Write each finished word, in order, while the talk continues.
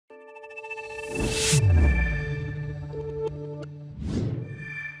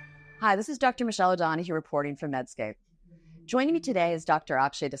Hi, this is Dr. Michelle O'Donoghue reporting from Medscape. Joining me today is Dr.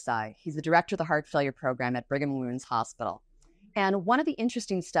 Akshay Desai. He's the director of the heart failure program at Brigham and Women's Hospital. And one of the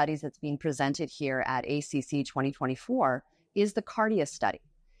interesting studies that's being presented here at ACC 2024 is the CARDIA study.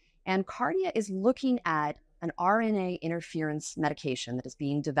 And CARDIA is looking at an RNA interference medication that is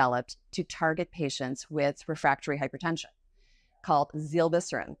being developed to target patients with refractory hypertension called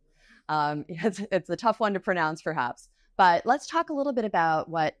zilebesiran. It's a tough one to pronounce, perhaps. But let's talk a little bit about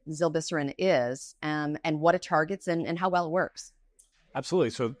what zilebesiran is and what it targets and how well it works. Absolutely.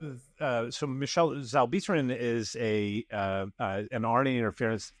 So Michelle, zilebesiran is an RNA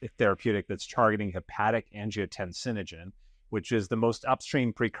interference therapeutic that's targeting hepatic angiotensinogen, which is the most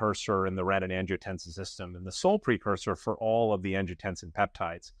upstream precursor in the renin-angiotensin system and the sole precursor for all of the angiotensin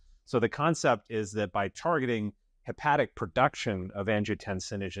peptides. So the concept is that by targeting hepatic production of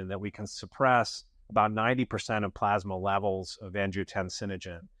angiotensinogen, that we can suppress about 90% of plasma levels of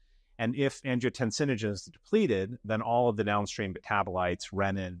angiotensinogen. And if angiotensinogen is depleted, then all of the downstream metabolites,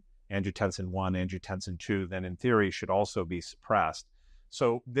 renin, angiotensin 1, angiotensin 2, then in theory should also be suppressed.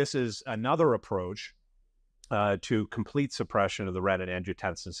 So this is another approach to complete suppression of the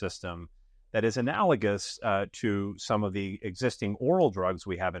renin-angiotensin system that is analogous to some of the existing oral drugs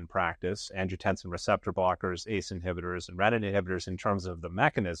we have in practice, angiotensin receptor blockers, ACE inhibitors, and renin inhibitors in terms of the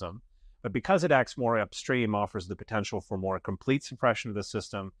mechanism. But because it acts more upstream, offers the potential for more complete suppression of the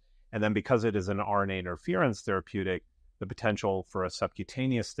system. And then because it is an RNA interference therapeutic, the potential for a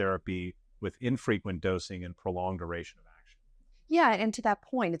subcutaneous therapy with infrequent dosing and prolonged duration of action. Yeah, and to that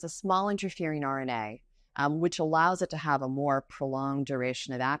point, it's a small interfering RNA, which allows it to have a more prolonged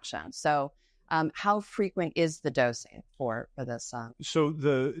duration of action. So how frequent is the dosing for this? So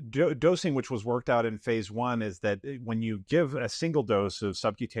the dosing, which was worked out in phase 1, is that when you give a single dose of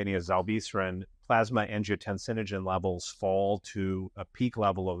subcutaneous zilebesiran, plasma angiotensinogen levels fall to a peak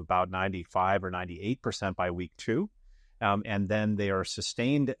level of about 95 or 98% by week 2. And then they are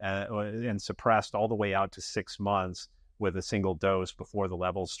sustained and suppressed all the way out to 6 months with a single dose before the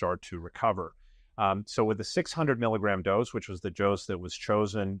levels start to recover. So with the 600 milligram dose, which was the dose that was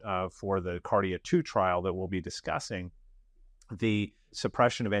chosen for the CARDIA 2 trial that we'll be discussing, the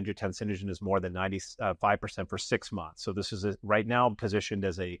suppression of angiotensinogen is more than 95% for 6 months. So this is right now positioned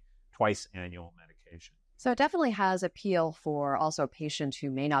as a twice annual medication. So it definitely has appeal for also patients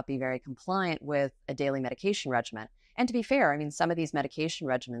who may not be very compliant with a daily medication regimen. And to be fair, I mean, some of these medication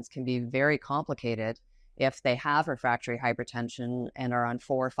regimens can be very complicated if they have refractory hypertension and are on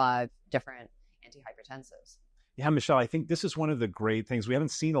 4 or 5 different antihypertensives. Yeah, Michelle, I think this is one of the great things. We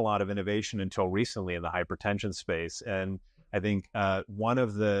haven't seen a lot of innovation until recently in the hypertension space. And I think one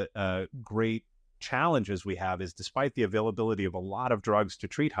of the great challenges we have is, despite the availability of a lot of drugs to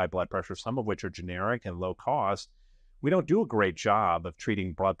treat high blood pressure, some of which are generic and low cost, we don't do a great job of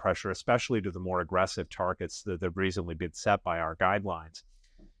treating blood pressure, especially to the more aggressive targets that have recently been set by our guidelines.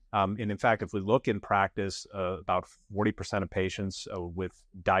 And in fact, if we look in practice, about 40% of patients with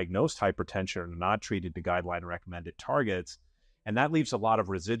diagnosed hypertension are not treated to guideline recommended targets, and that leaves a lot of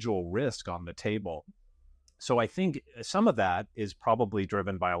residual risk on the table. So I think some of that is probably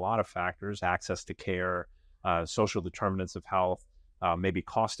driven by a lot of factors: access to care, social determinants of health, maybe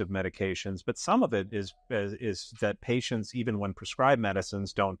cost of medications. But some of it is that patients, even when prescribed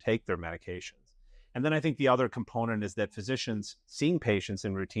medicines, don't take their medications. And then I think the other component is that physicians seeing patients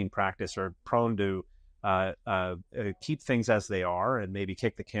in routine practice are prone to keep things as they are and maybe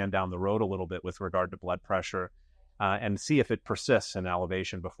kick the can down the road a little bit with regard to blood pressure and see if it persists in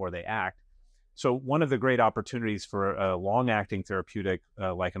elevation before they act. So one of the great opportunities for a long-acting therapeutic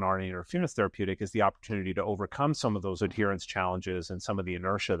like an RNA interference therapeutic is the opportunity to overcome some of those adherence challenges and some of the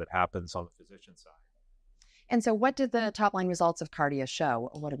inertia that happens on the physician side. And so what did the top-line results of CARDIA show?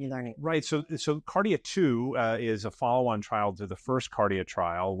 What are you learning? Right. So CARDIA 2 is a follow-on trial to the first CARDIA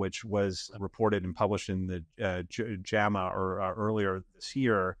trial, which was reported and published in the JAMA earlier this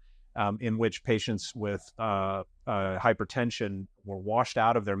year, in which patients with hypertension were washed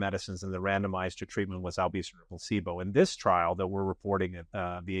out of their medicines and they're randomized to treatment with zilebesiran or placebo. In this trial that we're reporting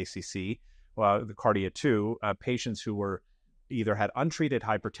at the ACC, the CARDIA 2, patients who were either had untreated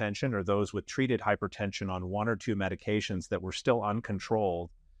hypertension or those with treated hypertension on 1 or 2 medications that were still uncontrolled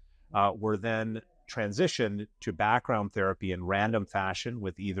were then transitioned to background therapy in random fashion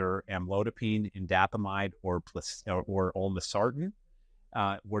with either amlodipine, indapamide, or olmesartan.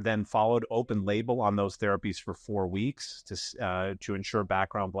 Were then followed open label on those therapies for 4 weeks to ensure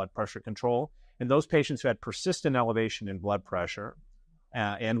background blood pressure control. And those patients who had persistent elevation in blood pressure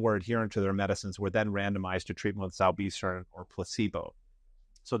and were adherent to their medicines were then randomized to treatment with zilebesiran or placebo.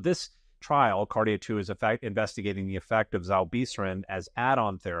 So this trial, KARDIA-2, is investigating the effect of zilebesiran as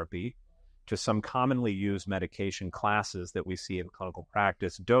add-on therapy to some commonly used medication classes that we see in clinical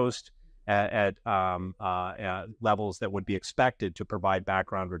practice, dosed at levels that would be expected to provide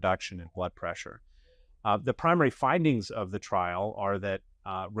background reduction in blood pressure. The primary findings of the trial are that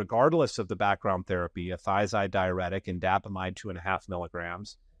regardless of the background therapy, a thiazide diuretic, indapamide 2.5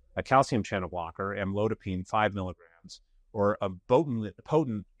 milligrams, a calcium channel blocker, amlodipine 5 milligrams, or a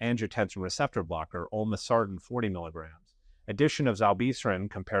potent angiotensin receptor blocker, olmesartan 40 milligrams, addition of zilebesiran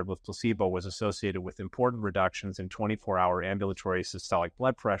compared with placebo was associated with important reductions in 24-hour ambulatory systolic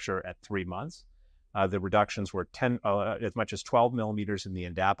blood pressure at 3 months. The reductions were as much as 12 millimeters in the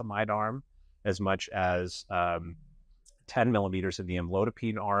indapamide arm, as much as 10 millimeters in the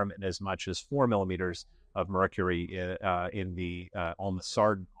amlodipine arm, and as much as 4 millimeters of mercury in the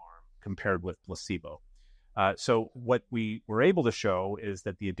olmesartan arm compared with placebo. So what we were able to show is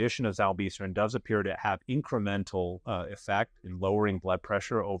that the addition of zilebesiran does appear to have incremental effect in lowering blood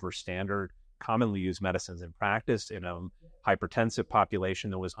pressure over standard commonly used medicines in practice in a hypertensive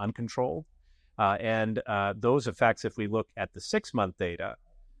population that was uncontrolled. And those effects, if we look at the 6-month data,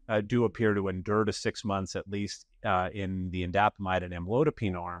 do appear to endure to 6 months at least in the indapamide and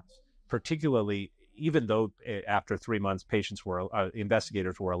amlodipine arms, particularly even though after 3 months,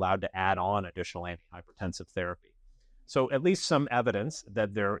 investigators were allowed to add on additional antihypertensive therapy. So at least some evidence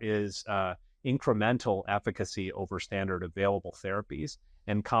that there is incremental efficacy over standard available therapies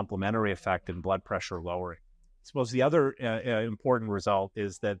and complementary effect in blood pressure lowering. I suppose the other important result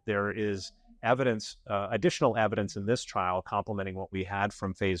is that there is evidence, additional evidence in this trial complementing what we had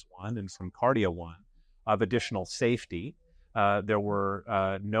from phase 1 and from KARDIA-1 of additional safety. There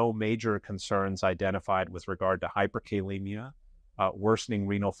were no major concerns identified with regard to hyperkalemia, worsening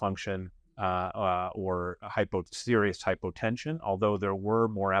renal function, or serious hypotension, although there were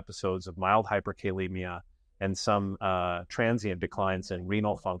more episodes of mild hyperkalemia and some transient declines in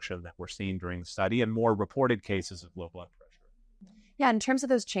renal function that were seen during the study, and more reported cases of low blood pressure. Yeah, in terms of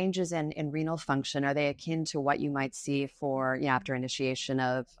those changes in renal function, are they akin to what you might see for after initiation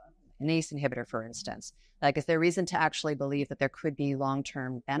of an ACE inhibitor, for instance? Like, is there reason to actually believe that there could be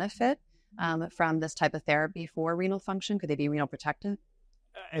long-term benefit from this type of therapy for renal function? Could they be renal protective?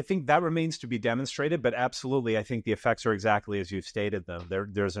 I think that remains to be demonstrated, but absolutely, I think the effects are exactly as you've stated them.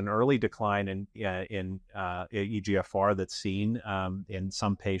 There's an early decline in eGFR that's seen in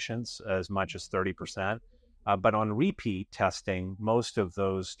some patients, as much as 30%. But on repeat testing, most of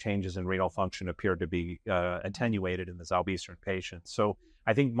those changes in renal function appear to be attenuated in the zilebesiran patients. So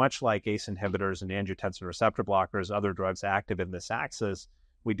I think much like ACE inhibitors and angiotensin receptor blockers, other drugs active in this axis,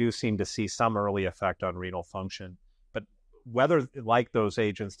 we do seem to see some early effect on renal function. But whether, like those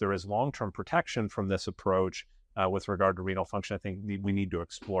agents, there is long-term protection from this approach with regard to renal function, I think we need to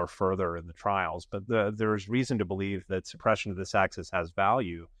explore further in the trials. But there's reason to believe that suppression of this axis has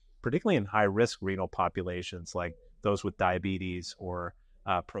value, particularly in high-risk renal populations like those with diabetes or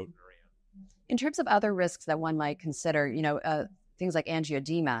proteinuria. In terms of other risks that one might consider, things like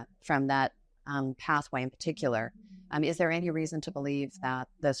angioedema from that pathway in particular, is there any reason to believe that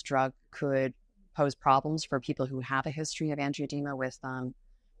this drug could pose problems for people who have a history of angioedema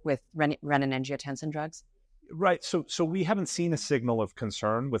with renin-angiotensin drugs? Right. So we haven't seen a signal of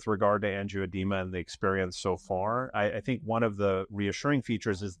concern with regard to angioedema in the experience so far. I think one of the reassuring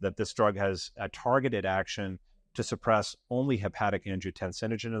features is that this drug has a targeted action to suppress only hepatic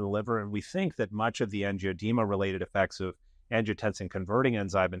angiotensinogen in the liver. And we think that much of the angioedema-related effects of angiotensin-converting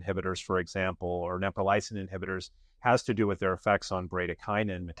enzyme inhibitors, for example, or neprilysin inhibitors, has to do with their effects on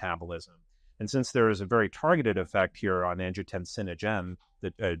bradykinin metabolism. And since there is a very targeted effect here on angiotensinogen,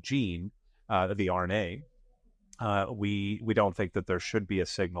 the gene, the RNA, we don't think that there should be a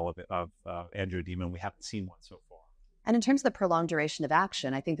signal of angioedema, and we haven't seen one so far. And in terms of the prolonged duration of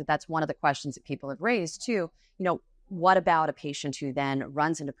action, I think that that's one of the questions that people have raised too. What about a patient who then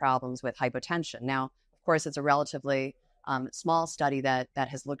runs into problems with hypotension? Now, of course, it's a relatively small study that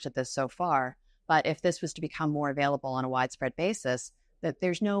has looked at this so far, but if this was to become more available on a widespread basis, that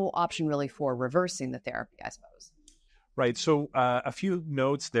there's no option really for reversing the therapy, I suppose. Right. So a few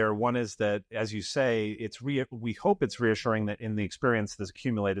notes there. One is that, as you say, we hope it's reassuring that in the experience that's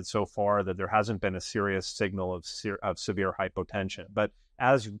accumulated so far, that there hasn't been a serious signal of severe hypotension. But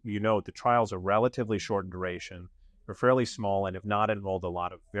as you know, the trials are relatively short in duration, they're fairly small, and have not enrolled a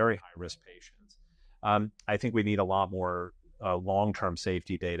lot of very high-risk patients. I think we need a lot more long-term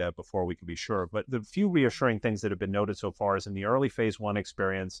safety data before we can be sure. But the few reassuring things that have been noted so far is in the early phase 1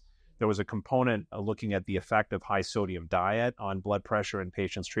 experience, there was a component looking at the effect of high sodium diet on blood pressure in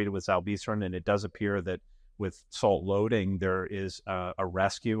patients treated with zilebesiran, and it does appear that with salt loading, there is a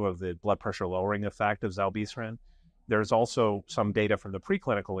rescue of the blood pressure lowering effect of zilebesiran. There's also some data from the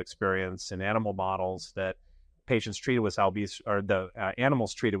preclinical experience in animal models that patients treated with zilebesiran, or the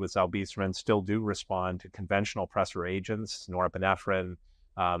animals treated with zilebesiran, still do respond to conventional pressor agents, norepinephrine,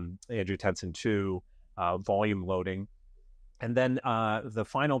 angiotensin II, volume loading. And then the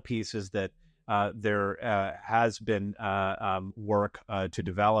final piece is that there has been work to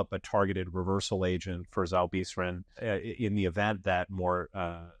develop a targeted reversal agent for zilebesiran in the event that more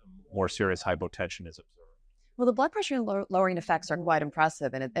serious hypotension is observed. Well, the blood pressure lowering effects are quite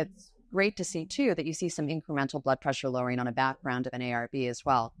impressive, and it's great to see, too, that you see some incremental blood pressure lowering on a background of an ARB as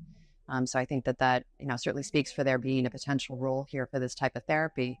well. So I think that certainly speaks for there being a potential role here for this type of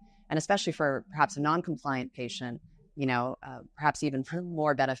therapy, and especially for perhaps a non-compliant patient, perhaps even for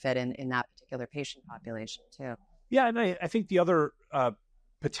more benefit in that particular patient population, too. Yeah, and I think the other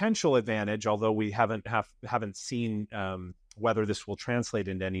potential advantage, although we haven't seen whether this will translate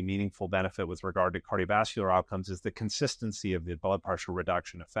into any meaningful benefit with regard to cardiovascular outcomes, is the consistency of the blood pressure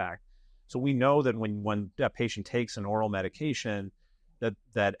reduction effect. So we know that when a patient takes an oral medication,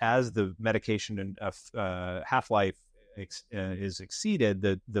 that as the medication half-life is exceeded,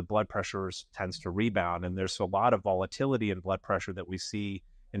 the blood pressure tends to rebound. And there's a lot of volatility in blood pressure that we see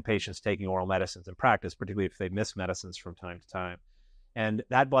in patients taking oral medicines in practice, particularly if they miss medicines from time to time. And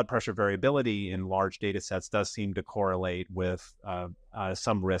that blood pressure variability in large data sets does seem to correlate with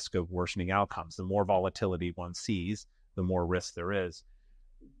some risk of worsening outcomes. The more volatility one sees, the more risk there is.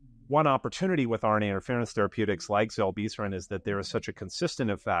 One opportunity with RNA interference therapeutics like zilebesiran is that there is such a consistent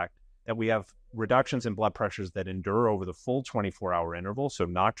effect that we have reductions in blood pressures that endure over the full 24-hour interval. So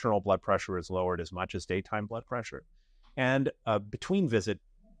nocturnal blood pressure is lowered as much as daytime blood pressure. And between visit,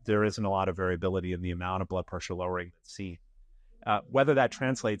 there isn't a lot of variability in the amount of blood pressure lowering that's seen. Whether that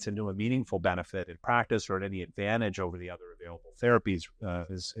translates into a meaningful benefit in practice or at any advantage over the other available therapies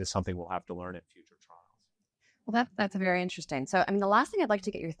is something we'll have to learn in future trials. Well, that's very interesting. So, the last thing I'd like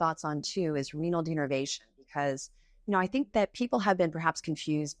to get your thoughts on, too, is renal denervation, because, I think that people have been perhaps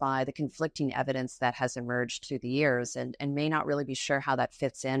confused by the conflicting evidence that has emerged through the years and may not really be sure how that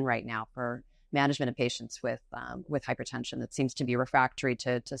fits in right now for management of patients with hypertension that seems to be refractory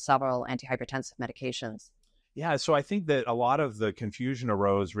to several antihypertensive medications. Yeah, so I think that a lot of the confusion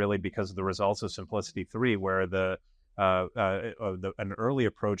arose really because of the results of Simplicity 3, where an early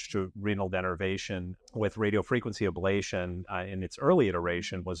approach to renal denervation with radiofrequency ablation in its early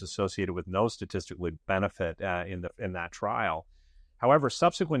iteration was associated with no statistical benefit in that trial. However,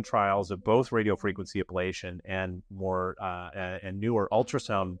 subsequent trials of both radiofrequency ablation and and newer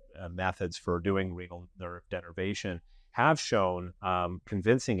ultrasound methods for doing renal nerve denervation have shown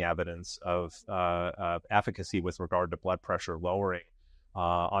convincing evidence of efficacy with regard to blood pressure lowering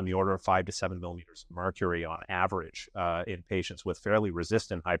on the order of 5 to 7 millimeters of mercury on average in patients with fairly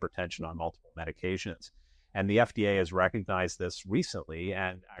resistant hypertension on multiple medications. And the FDA has recognized this recently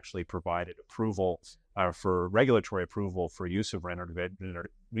and actually provided approval for regulatory approval for use of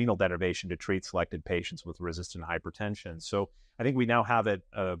renal denervation to treat selected patients with resistant hypertension. So I think we now have it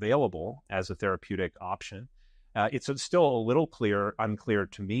available as a therapeutic option. It's still a little unclear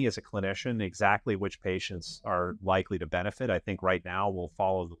to me as a clinician exactly which patients are likely to benefit. I think right now we'll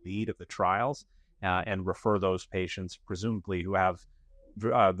follow the lead of the trials and refer those patients, presumably who have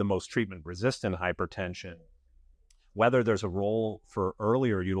the most treatment-resistant hypertension. Whether there's a role for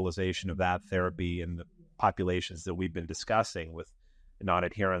earlier utilization of that therapy in the populations that we've been discussing with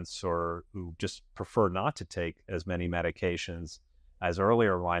non-adherents or who just prefer not to take as many medications as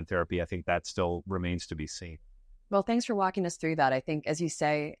earlier line therapy, I think that still remains to be seen. Well, thanks for walking us through that. I think, as you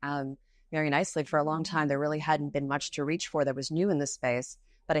say, very nicely, for a long time, there really hadn't been much to reach for that was new in this space.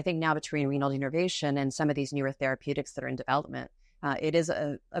 But I think now between renal denervation and some of these newer therapeutics that are in development, it is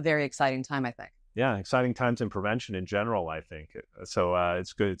a very exciting time, I think. Yeah, exciting times in prevention in general, I think. So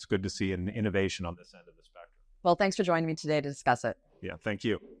it's good. It's good to see an innovation on this end of the spectrum. Well, thanks for joining me today to discuss it. Yeah, thank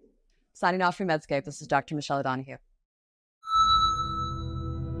you. Signing off from Medscape, this is Dr. Michelle O'Donoghue.